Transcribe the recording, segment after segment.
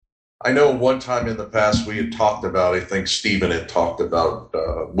I know one time in the past we had talked about, I think Stephen had talked about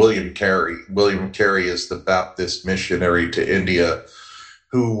William Carey. William Carey is the Baptist missionary to India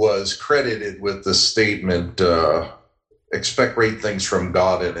who was credited with the statement, expect great things from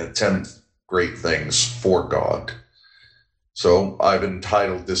God and attempt great things for God. So I've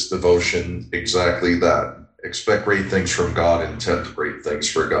entitled this devotion exactly that. Expect great things from God and attempt great things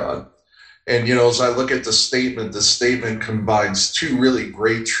for God. And, as I look at the statement combines two really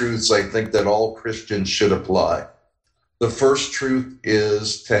great truths I think that all Christians should apply. The first truth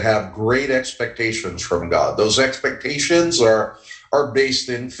is to have great expectations from God. Those expectations are based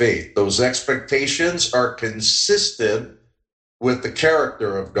in faith. Those expectations are consistent with the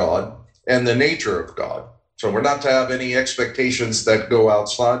character of God and the nature of God. So we're not to have any expectations that go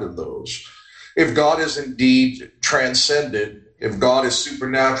outside of those. If God is indeed transcendent, if God is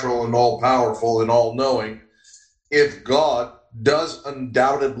supernatural and all-powerful and all-knowing, if God does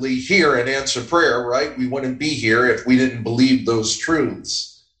undoubtedly hear and answer prayer, right? We wouldn't be here if we didn't believe those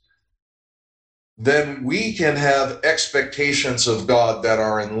truths. Then we can have expectations of God that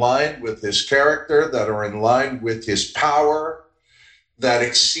are in line with his character, that are in line with his power, that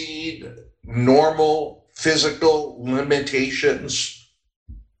exceed normal physical limitations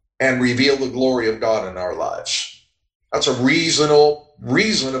and reveal the glory of God in our lives. That's a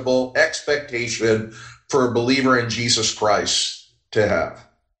reasonable expectation for a believer in Jesus Christ to have.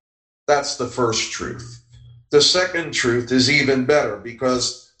 That's the first truth. The second truth is even better,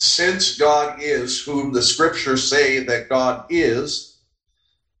 because since God is whom the scriptures say that God is,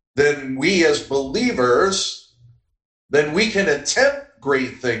 then we as believers, then we can attempt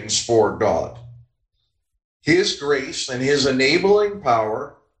great things for God. His grace and his enabling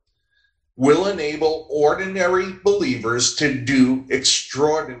power will enable ordinary believers to do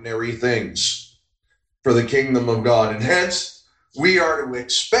extraordinary things for the kingdom of God. And hence, we are to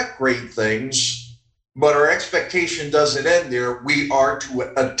expect great things, but our expectation doesn't end there. We are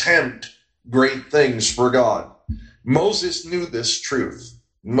to attempt great things for God. Moses knew this truth.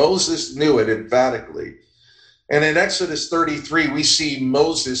 Moses knew it emphatically. And in Exodus 33, we see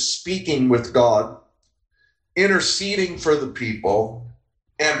Moses speaking with God, interceding for the people,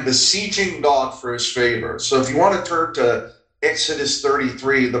 and beseeching God for his favor. So if you want to turn to Exodus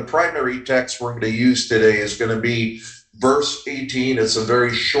 33, the primary text we're going to use today is going to be verse 18. It's a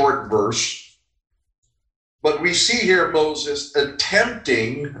very short verse. But we see here Moses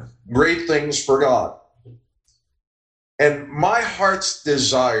attempting great things for God. And my heart's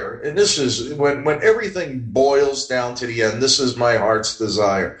desire, and this is when everything boils down to the end, this is my heart's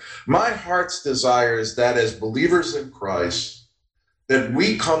desire. My heart's desire is that as believers in Christ, that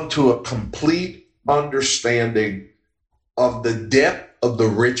we come to a complete understanding of the depth of the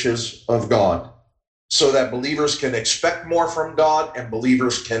riches of God, so that believers can expect more from God and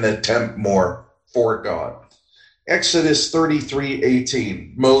believers can attempt more for God. Exodus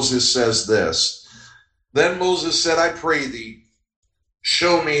 33:18, Moses says this, "Then Moses said, I pray thee,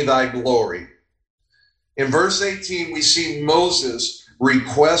 show me thy glory." In verse 18, we see Moses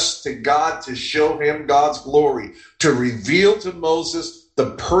requests to God to show him God's glory, to reveal to Moses the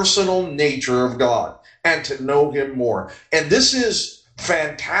personal nature of God and to know him more. And this is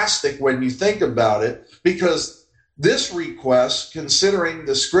fantastic when you think about it, because this request, considering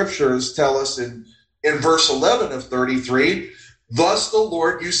the scriptures tell us in verse 11 of 33, thus the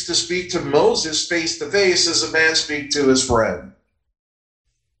Lord used to speak to Moses face to face as a man speaks to his friend.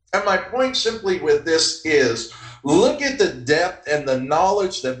 And my point simply with this is, look at the depth and the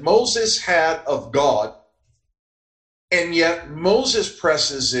knowledge that Moses had of God, and yet Moses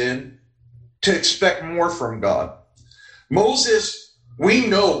presses in to expect more from God. Moses, we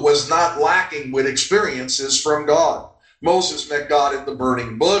know, was not lacking with experiences from God. Moses met God in the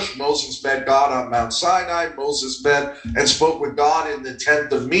burning bush. Moses met God on Mount Sinai. Moses met and spoke with God in the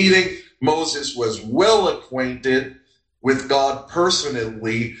tent of meeting. Moses was well acquainted with God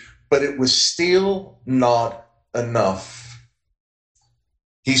personally, but it was still not enough.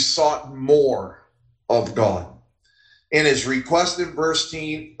 He sought more of God. And his request in verse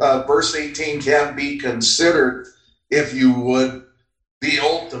 18 can be considered, if you would, the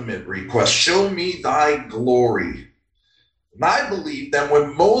ultimate request. Show me thy glory. And I believe that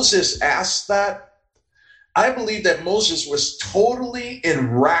when Moses asked that, I believe that Moses was totally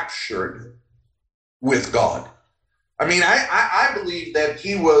enraptured with God. I mean, I believe that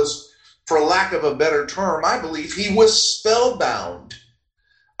he was, for lack of a better term, I believe he was spellbound.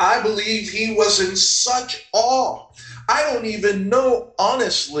 I believe he was in such awe. I don't even know,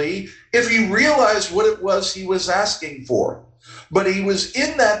 honestly, if he realized what it was he was asking for. But he was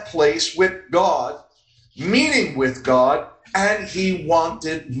in that place with God, meeting with God, and he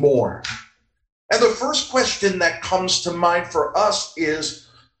wanted more. And the first question that comes to mind for us is,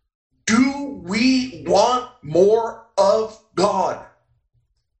 do we want more of God?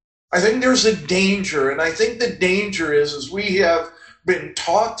 I think there's a danger, and I think the danger is we have been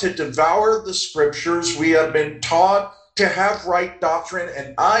taught to devour the scriptures. We have been taught to have right doctrine,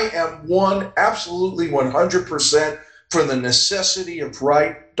 and I am absolutely 100% for the necessity of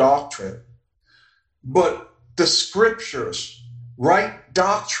right doctrine. But the scriptures, right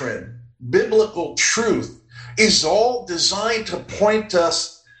doctrine, biblical truth is all designed to point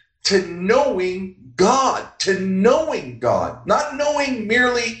us to knowing God, not knowing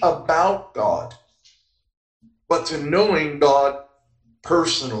merely about God, but to knowing God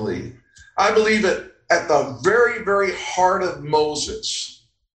personally. I believe that at the very, very heart of Moses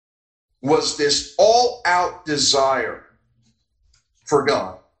was this all-out desire for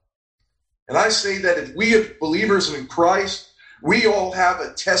God. And I say that if we as believers in Christ, we all have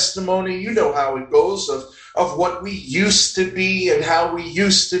a testimony, you know how it goes, of what we used to be and how we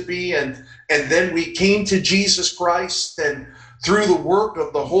used to be, and then we came to Jesus Christ, and through the work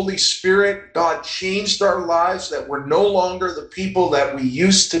of the Holy Spirit, God changed our lives, that we're no longer the people that we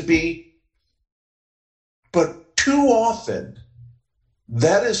used to be. But too often,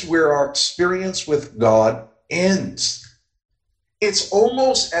 that is where our experience with God ends. It's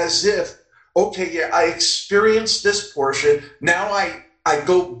almost as if, okay, yeah, I experienced this portion. Now I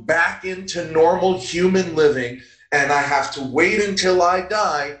go back into normal human living, and I have to wait until I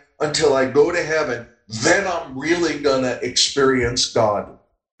die, until I go to heaven. Then I'm really going to experience God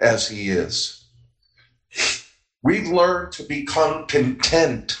as he is. We've learned to become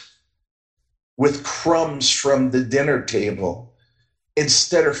content with crumbs from the dinner table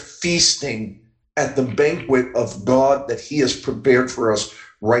instead of feasting at the banquet of God that he has prepared for us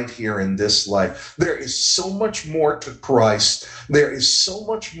right here in this life. There is so much more to Christ. There is so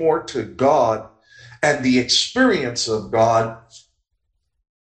much more to God and the experience of God.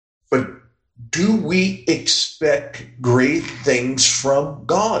 But do we expect great things from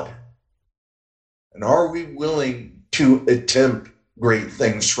God? And are we willing to attempt great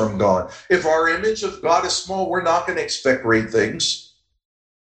things from God? If our image of God is small, we're not going to expect great things.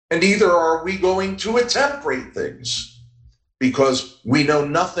 And neither are we going to attempt great things, because we know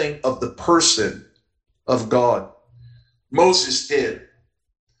nothing of the person of God. Moses did.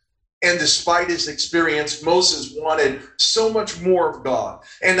 And despite his experience, Moses wanted so much more of God.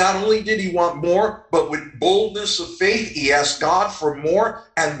 And not only did he want more, but with boldness of faith, he asked God for more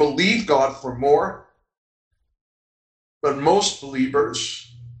and believed God for more. But most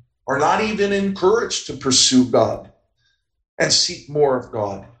believers are not even encouraged to pursue God and seek more of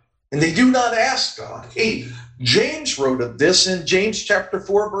God. And they do not ask God. Hey, James wrote of this in James chapter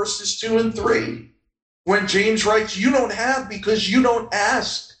 4, verses 2 and 3. When James writes, you don't have because you don't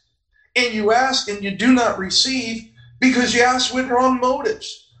ask. And you ask and you do not receive because you ask with wrong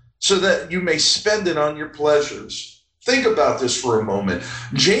motives, so that you may spend it on your pleasures. Think about this for a moment.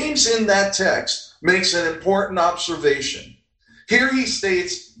 James in that text makes an important observation. Here he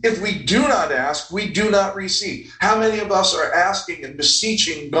states, if we do not ask, we do not receive. How many of us are asking and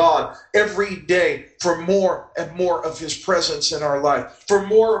beseeching God every day for more and more of his presence in our life, for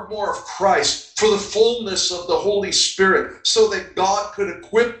more and more of Christ, for the fullness of the Holy Spirit, so that God could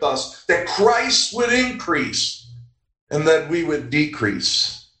equip us, that Christ would increase and that we would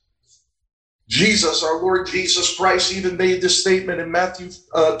decrease? Jesus, our Lord Jesus Christ, even made this statement in Matthew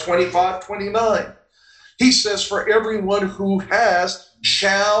 25:29. He says, for everyone who has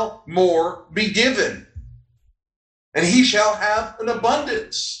shall more be given, and he shall have an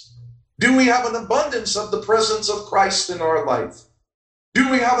abundance. Do we have an abundance of the presence of Christ in our life?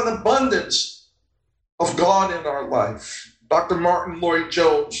 Do we have an abundance of God in our life? Dr. Martin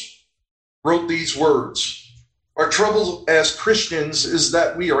Lloyd-Jones wrote these words. Our trouble as Christians is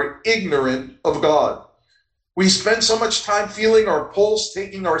that we are ignorant of God. We spend so much time feeling our pulse,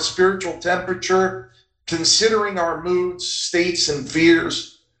 taking our spiritual temperature, considering our moods, states, and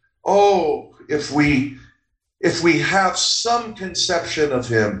fears. Oh, if we have some conception of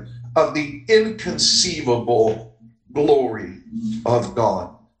him, of the inconceivable glory of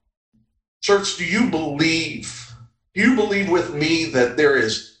God. Church, do you believe with me that there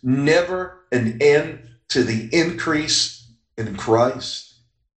is never an end to the increase in Christ?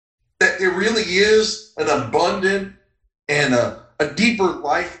 That there really is an abundant and a deeper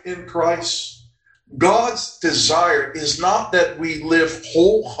life in Christ? God's desire is not that we live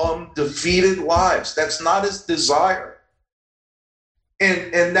whole-hum, defeated lives. That's not his desire.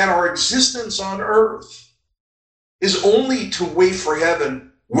 And that our existence on earth is only to wait for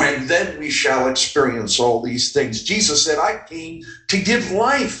heaven when then we shall experience all these things. Jesus said, I came to give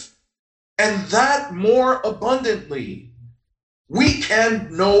life, and that more abundantly. We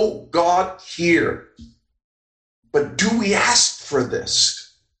can know God here. But do we ask for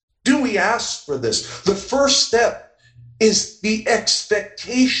this? Do we ask for this? The first step is the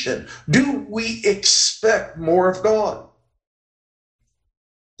expectation. Do we expect more of God?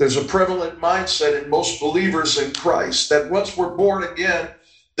 There's a prevalent mindset in most believers in Christ that once we're born again,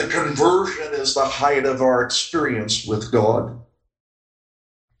 the conversion is the height of our experience with God.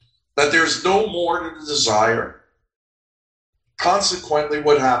 That there's no more to desire. Consequently,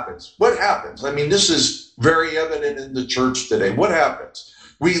 what happens? What happens? I mean, this is very evident in the church today. What happens?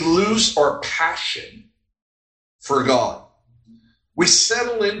 We lose our passion for God. We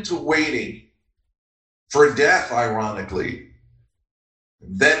settle into waiting for death, ironically.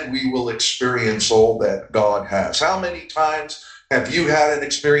 Then we will experience all that God has. How many times have you had an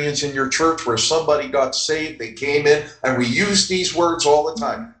experience in your church where somebody got saved, they came in, and we use these words all the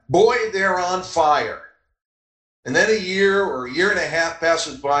time. Boy, they're on fire. And then a year or a year and a half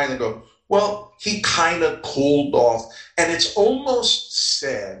passes by and they go, well, he kind of cooled off. And it's almost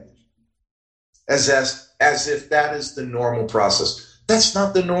said as if that is the normal process. That's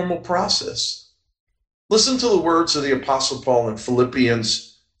not the normal process. Listen to the words of the Apostle Paul in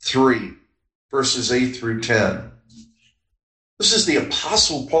Philippians 3, verses 8 through 10. This is the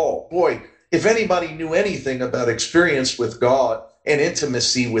Apostle Paul. Boy, if anybody knew anything about experience with God and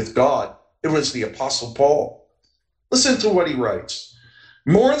intimacy with God, it was the Apostle Paul. Listen to what he writes.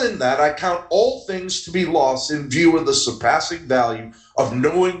 More than that, I count all things to be lost in view of the surpassing value of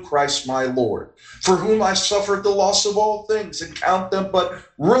knowing Christ my Lord, for whom I suffered the loss of all things and count them but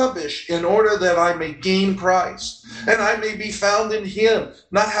rubbish in order that I may gain Christ, and I may be found in him,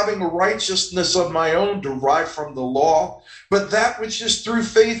 not having a righteousness of my own derived from the law, but that which is through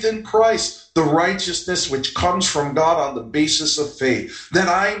faith in Christ, the righteousness which comes from God on the basis of faith, that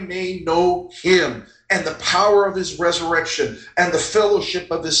I may know him and the power of his resurrection and the fellowship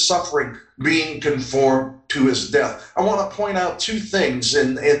of his suffering, being conformed to his death. I want to point out two things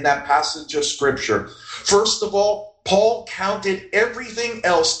in that passage of Scripture. First of all, Paul counted everything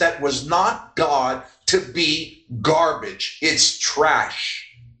else that was not God to be garbage. It's trash.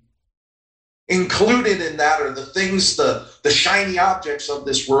 Included in that are the things, the shiny objects of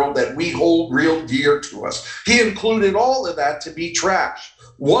this world that we hold real dear to us. He included all of that to be trash.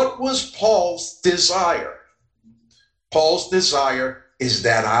 What was Paul's desire? Paul's desire is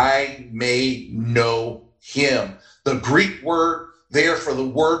that I may know him. The Greek word there for the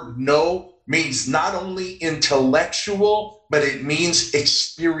word know means not only intellectual, but it means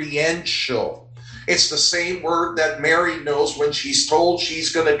experiential. It's the same word that Mary knows when she's told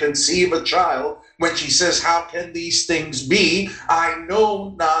she's going to conceive a child. When she says, how can these things be? I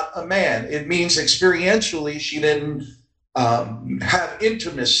know not a man. It means experientially she didn't have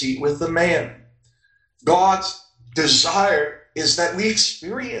intimacy with the man. God's desire is that we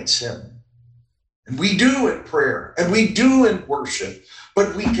experience him. And we do in prayer, and we do in worship,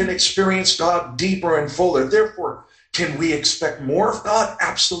 but we can experience God deeper and fuller. Therefore, can we expect more of God?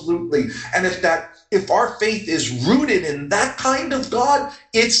 Absolutely. And if our faith is rooted in that kind of God,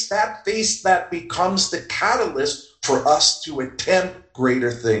 it's that faith that becomes the catalyst for us to attempt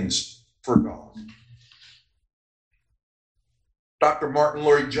greater things for God. Dr. Martin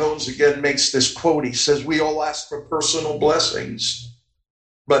Lloyd-Jones again makes this quote. He says, we all ask for personal blessings,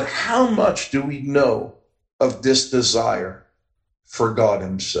 but how much do we know of this desire for God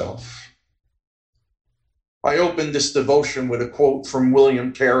himself? I opened this devotion with a quote from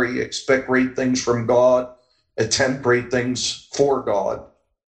William Carey: expect great things from God, attempt great things for God.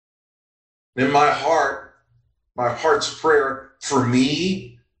 In my heart's prayer for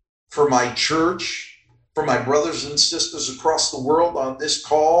me, for my church, for my brothers and sisters across the world on this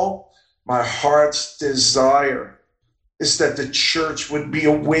call, my heart's desire is that the church would be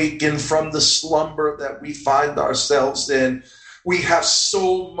awakened from the slumber that we find ourselves in. We have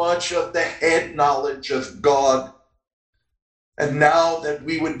so much of the head knowledge of God. And now that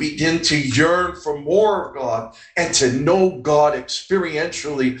we would begin to yearn for more of God and to know God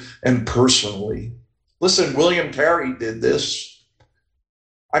experientially and personally. Listen, William Carey did this.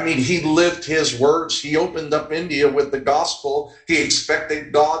 I mean, he lived his words. He opened up India with the gospel. He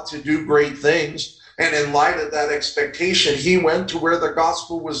expected God to do great things. And in light of that expectation, he went to where the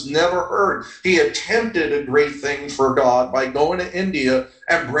gospel was never heard. He attempted a great thing for God by going to India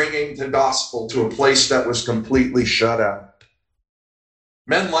and bringing the gospel to a place that was completely shut out.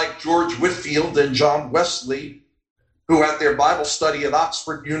 Men like George Whitefield and John Wesley, who at their Bible study at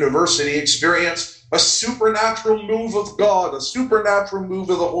Oxford University experienced a supernatural move of God, a supernatural move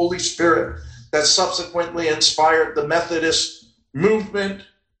of the Holy Spirit that subsequently inspired the Methodist movement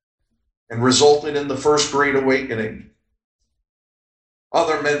and resulted in the First Great Awakening.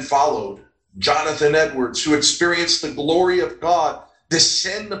 Other men followed. Jonathan Edwards, who experienced the glory of God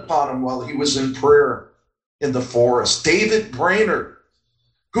descend upon him while he was in prayer in the forest. David Brainerd,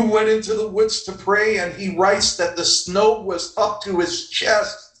 who went into the woods to pray, and he writes that the snow was up to his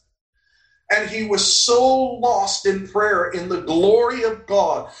chest. And he was so lost in prayer, in the glory of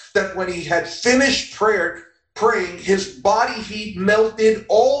God, that when he had finished praying, his body heat melted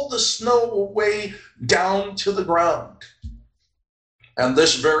all the snow away down to the ground. And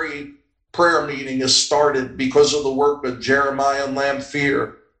this very prayer meeting is started because of the work of Jeremiah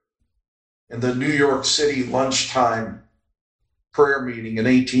Lanphier in the New York City lunchtime prayer meeting in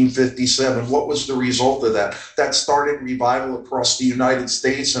 1857. What was the result of that? That started revival across the United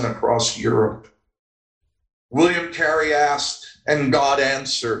States and across Europe. William Carey asked, and God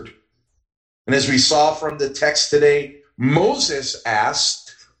answered. And as we saw from the text today, Moses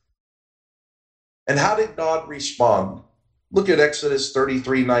asked, and how did God respond? Look at Exodus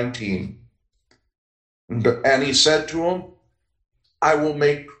 33:19. And he said to him, I will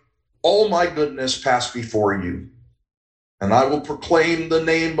make all my goodness pass before you, and I will proclaim the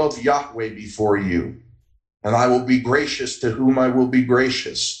name of Yahweh before you, and I will be gracious to whom I will be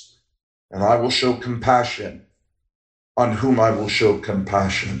gracious, and I will show compassion on whom I will show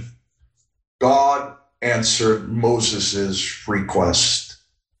compassion. God answered Moses' request.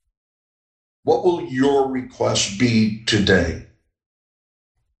 What will your request be today?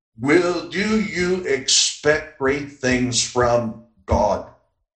 Do you expect great things from God?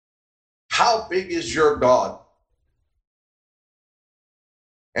 How big is your God?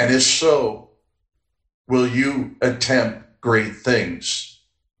 And if so, will you attempt great things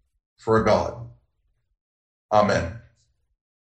for God? Amen.